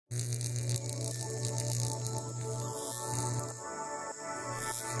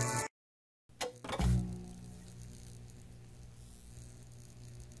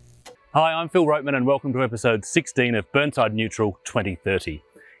Hi, I'm Phil Roteman and welcome to episode 16 of Burnside Neutral 2030.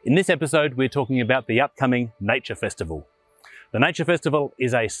 In this episode, we're talking about the upcoming Nature Festival. The Nature Festival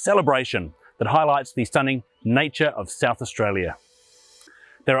is a celebration that highlights the stunning nature of South Australia.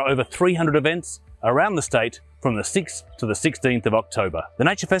 There are over 300 events around the state from the 6th to the 16th of October. The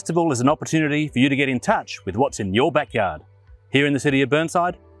Nature Festival is an opportunity for you to get in touch with what's in your backyard. Here in the City of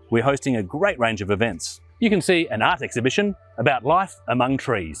Burnside, we're hosting a great range of events. You can see an art exhibition about life among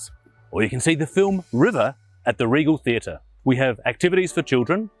trees, or you can see the film River at the Regal Theatre. We have activities for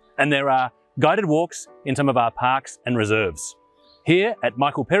children, and there are guided walks in some of our parks and reserves. Here at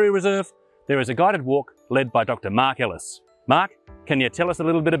Michael Perry Reserve, there is a guided walk led by Dr. Mark Ellis. Mark, can you tell us a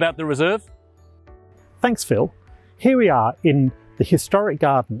little bit about the reserve? Thanks, Phil. Here we are in the historic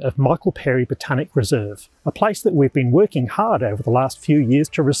garden of Michael Perry Botanic Reserve, a place that we've been working hard over the last few years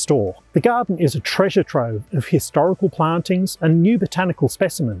to restore. The garden is a treasure trove of historical plantings and new botanical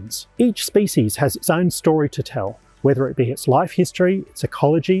specimens. Each species has its own story to tell, whether it be its life history, its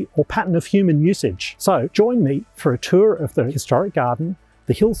ecology, or pattern of human usage. So join me for a tour of the historic garden,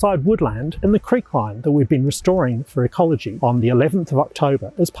 the hillside woodland and the creekline that we've been restoring for ecology on the 11th of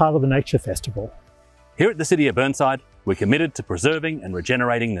October as part of the Nature Festival. Here at the City of Burnside, we're committed to preserving and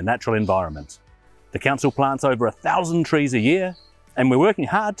regenerating the natural environment. The council plants over 1,000 trees a year, and we're working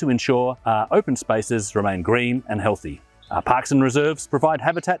hard to ensure our open spaces remain green and healthy. Our parks and reserves provide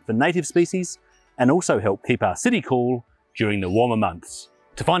habitat for native species and also help keep our city cool during the warmer months.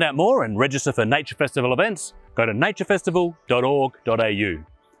 To find out more and register for Nature Festival events, go to naturefestival.org.au.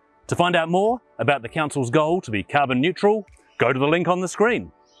 To find out more about the council's goal to be carbon neutral, go to the link on the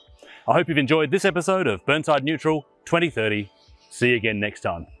screen. I hope you've enjoyed this episode of Burnside Neutral 2030. See you again next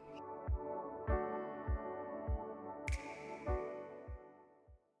time.